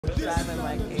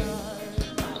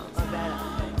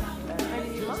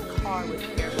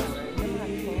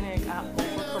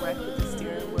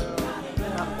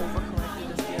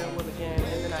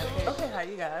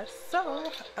guys.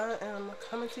 So I am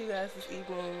coming to you guys this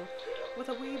evening with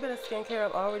a wee bit of skincare.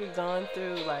 I've already gone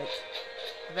through like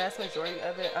the vast majority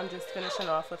of it. I'm just finishing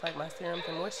off with like my serums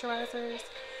and moisturizers.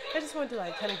 I just wanted to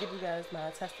like kind of give you guys my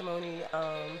testimony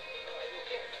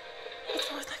as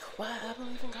far as like why I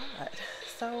believe in God.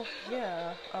 So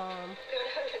yeah,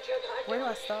 where do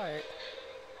I start?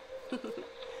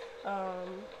 um,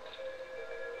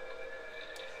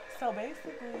 so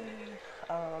basically,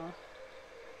 um,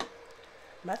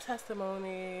 my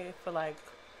testimony for like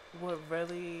what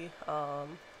really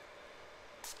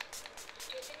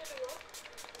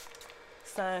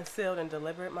signed, sealed, and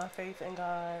delivered my faith in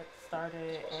God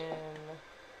started in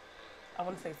I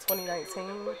want to say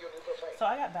 2019. So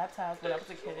I got baptized when I was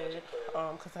a kid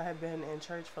because I had been in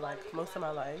church for like most of my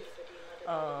life.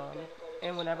 Um,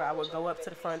 and whenever I would go up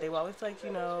to the front, they were always like,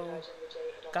 you know,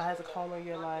 God has a call on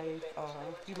your life.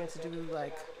 You meant to do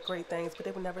like great things, but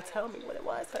they would never tell me what it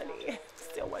was, honey.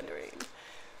 Still wondering.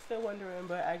 Still wondering,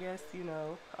 but I guess, you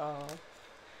know,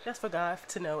 that's for God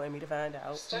to know and me to find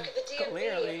out.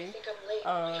 Clearly.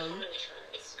 Um,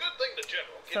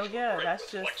 so yeah,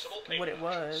 that's just what it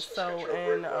was. So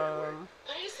in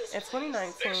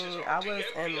 2019, I was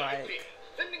in like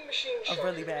a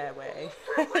really bad way.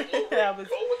 I was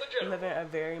living a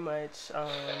very much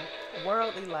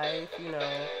worldly life, you know.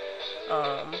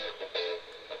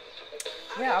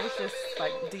 Yeah, I was just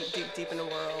like deep, deep, deep in the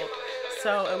world.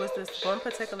 So it was this one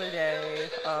particular day.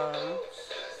 What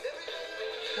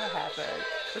happened?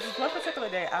 But this one particular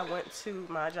day, I went to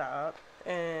my job,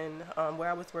 and where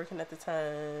I was working at the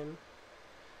time,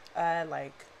 I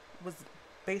like was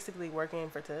basically working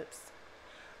for tips.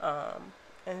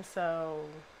 And so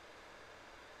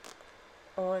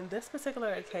on this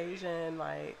particular occasion,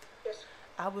 like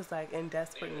I was like in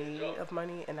desperate need of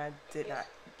money, and I did not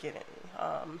get any.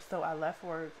 So I left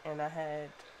work, and I had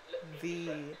the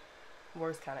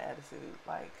worst kind of attitude.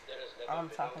 Like I'm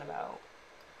talking about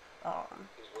um,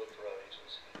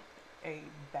 a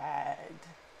bad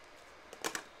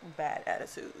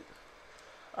attitude.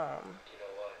 Um,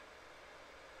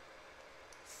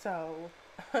 so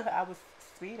I was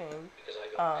speeding.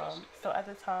 So at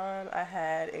the time, I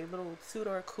had a little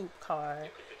two-door coupe car,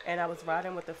 and I was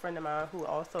riding with a friend of mine who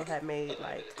also had made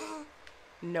like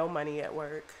no money at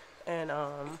work, and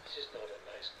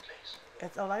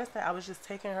so like I said, I was just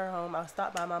taking her home. I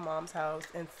stopped by my mom's house,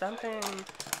 and something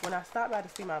when I stopped by to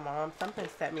see my mom, something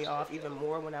set me off even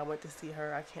more when I went to see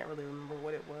her. I can't really remember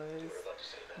what it was,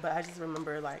 but I just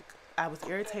remember like I was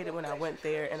irritated when I went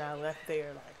there, and I left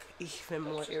there like even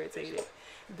more irritated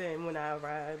than when I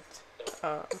arrived.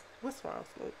 Um, what's wrong,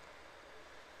 Snoop?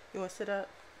 You want to sit up?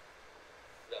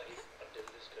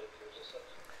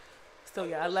 So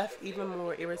yeah, I left even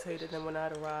more irritated than when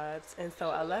I'd arrived. And so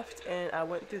I left and I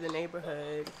went through the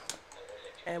neighborhood.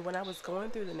 And when I was going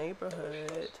through the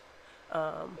neighborhood,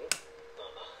 um,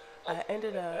 I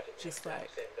ended up just like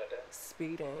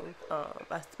speeding.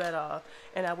 I sped off,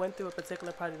 and I went through a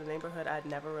particular part of the neighborhood I'd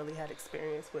never really had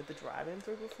experience with the driving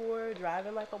through before,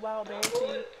 driving like a wild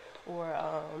banshee, or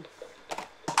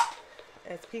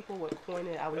as people would coin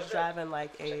it, I was driving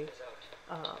like a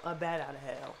bat out of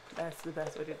hell. That's the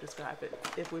best way to describe it,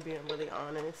 if we're being really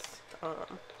honest.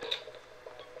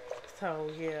 So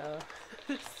yeah,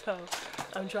 so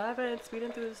I'm driving,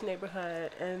 speeding through this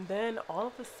neighborhood, and then all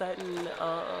of a sudden,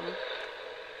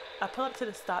 I pull up to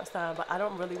the stop sign, but I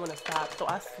don't really want to stop, so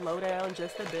I slow down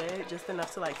just a bit, just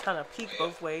enough to like kind of peek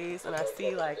both ways, and I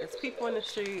see like it's people in the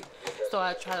street, so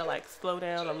I try to like slow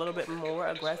down a little bit more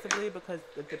aggressively because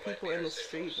the people in the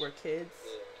street were kids.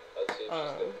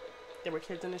 Um, there were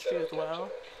kids in the street as well.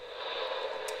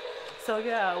 So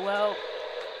yeah, well,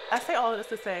 I say all of this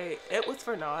to say it was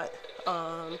for naught.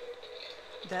 Um,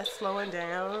 that slowing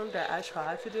down that I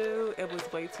tried to do, it was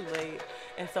way too late.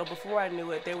 And so before I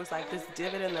knew it, there was like this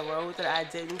divot in the road that I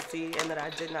didn't see and that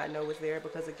I did not know was there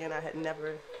because again, I had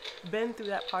never been through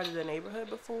that part of the neighborhood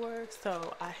before.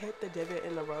 So I hit the divot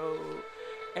in the road,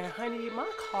 and honey, my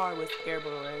car was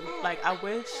airborne. Like I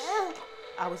wish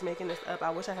I was making this up.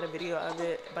 I wish I had a video of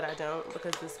it, but I don't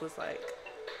because this was like,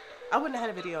 I wouldn't have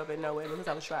had a video of it no way because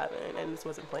I was driving and this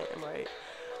wasn't planned, right?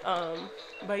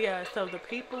 But yeah, so the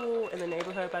people in the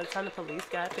neighborhood, by the time the police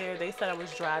got there, they said I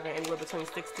was driving anywhere between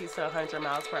 60 to 100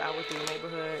 miles per hour through the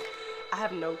neighborhood. I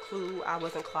have no clue. I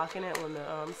wasn't clocking it on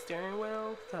the steering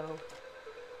wheel, so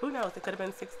who knows? It could have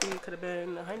been 60, it could have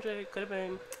been 100, could have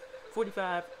been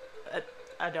 45.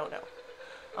 I don't know.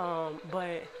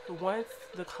 But once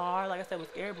the car, like I said, was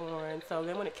airborne, so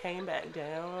then when it came back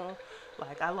down,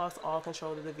 like I lost all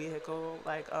control of the vehicle.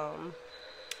 Like,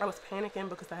 I was panicking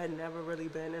because I had never really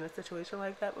been in a situation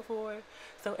like that before.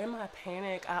 So in my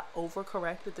panic, I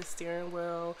overcorrected the steering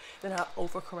wheel, then I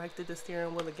overcorrected the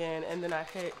steering wheel again, and then I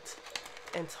hit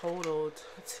and totaled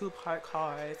 2 parked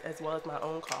cars as well as my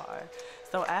own car.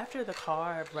 So after the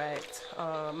car wrecked,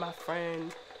 my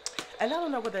friend, and I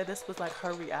don't know whether this was like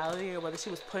her reality or whether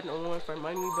she was putting on for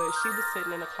money, but she was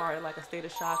sitting in the car in like a state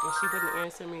of shock, and she wouldn't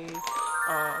answer me,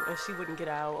 and she wouldn't get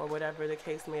out or whatever the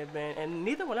case may have been. And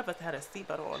neither one of us had a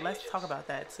seatbelt on. Let's talk about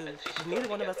that too. Neither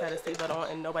one of us had a seatbelt on,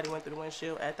 and nobody went through the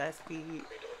windshield at that speed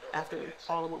after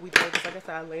all of what we did. Because like I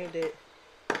said, I landed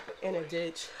in a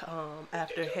ditch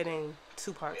after hitting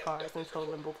 2 parked cars and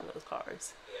totaling both of those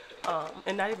cars.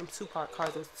 And not even 2 parked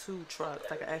cars, it was 2 trucks,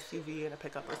 like an SUV and a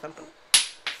pickup or something.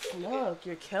 Look,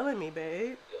 you're killing me,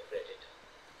 babe.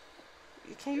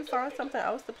 Can you find something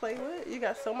else to play with? You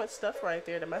got so much stuff right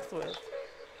there to mess with.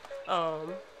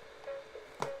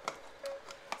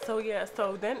 So yeah,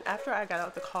 so then after I got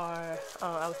out the car,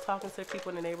 I was talking to people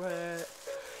in the neighborhood,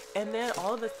 and then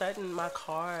all of a sudden my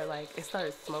car, like, it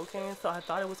started smoking. So I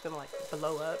thought it was gonna like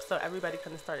blow up. So everybody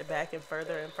kind of started backing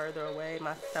further and further away,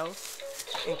 myself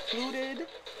included.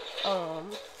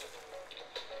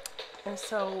 And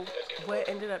so what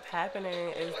ended up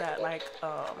happening is that, like,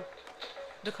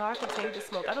 the car continued to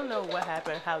smoke. I don't know what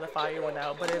happened, how the fire went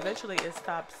out, but eventually it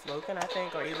stopped smoking, I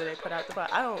think, or either they put out the fire.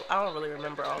 I don't really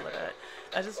remember all of that.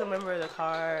 I just remember the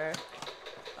car,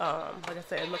 like I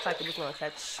said, it looked like it was going to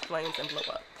catch flames and blow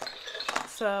up.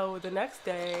 So the next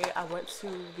day, I went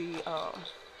to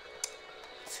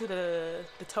the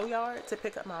tow yard to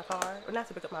pick up my car, or not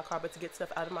to pick up my car, but to get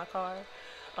stuff out of my car.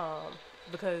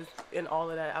 Because in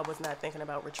all of that, I was not thinking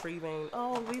about retrieving,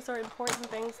 oh, these are important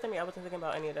things to me. I wasn't thinking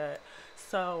about any of that.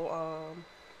 So,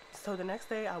 so the next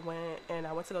day I went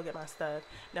to go get my stuff.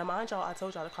 Now, mind y'all, I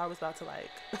told y'all the car was about to like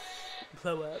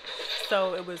blow up.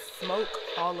 So it was smoke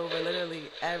all over literally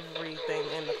everything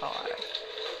in the car.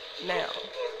 Now,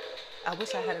 I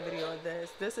wish I had a video of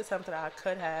this. This is something I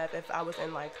could have if I was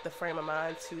in like the frame of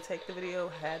mind to take the video,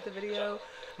 had the video.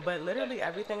 But literally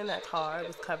everything in that car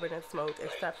was covered in smoke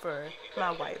except for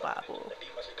my white Bible.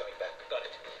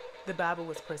 The Bible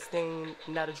was pristine,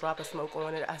 not a drop of smoke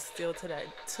on it. I still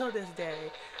till this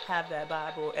day have that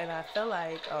Bible, and I feel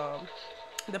like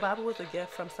the Bible was a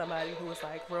gift from somebody who was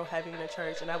like real heavy in the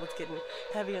church, and I was getting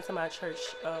heavy into my church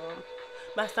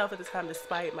myself at the time,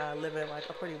 despite my living like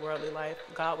a pretty worldly life.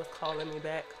 God was calling me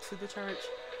back to the church.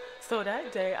 So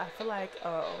that day, I feel like,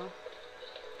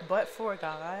 but for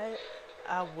God,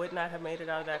 I would not have made it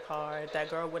out of that car. That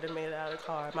girl would have made it out of the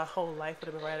car. My whole life would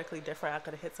have been radically different. I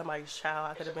could have hit somebody's child.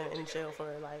 I could have been in jail for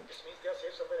like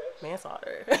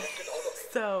manslaughter.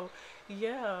 So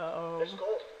yeah,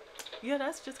 yeah,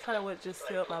 that's just kind of what just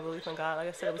sealed my belief in God. Like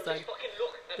I said, it was like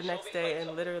the next day,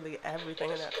 and literally everything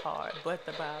in that car but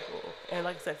the Bible, and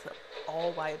like I said, the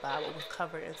all white Bible was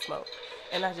covered in smoke,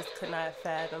 and I just could not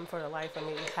fathom for the life of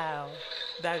me how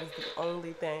that is the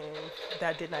only thing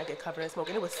that did not get covered in smoke,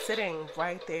 and it was sitting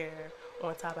right there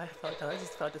on top. I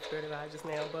just felt the spirit of God just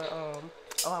now, but oh,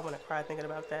 I want to cry thinking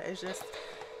about that. It's just,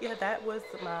 yeah, that was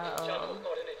my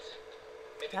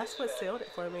that's what sealed it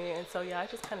for me. And so yeah, I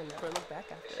just kind of never looked back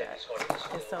after that.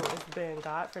 And so it's been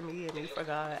God for me and me for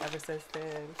God ever since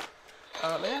then.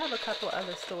 And I have a couple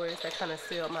other stories that kind of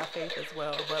sealed my faith as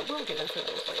well, but we'll get into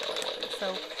those later on.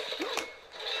 So yeah,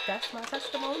 that's my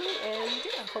testimony, and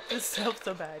yeah, I hope this helps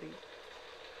somebody.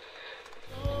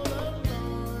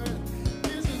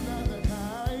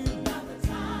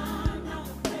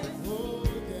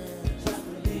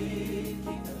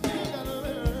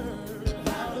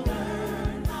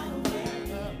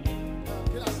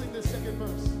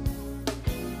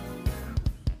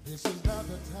 This is not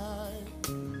the time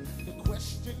to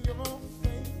question your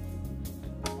faith.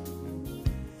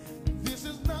 This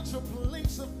is not your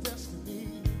place of destiny.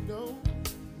 No,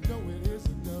 no, it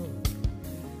isn't. No,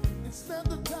 it's not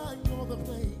the time nor the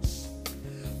place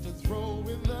to throw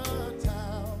in the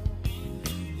towel.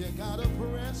 You gotta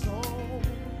press on.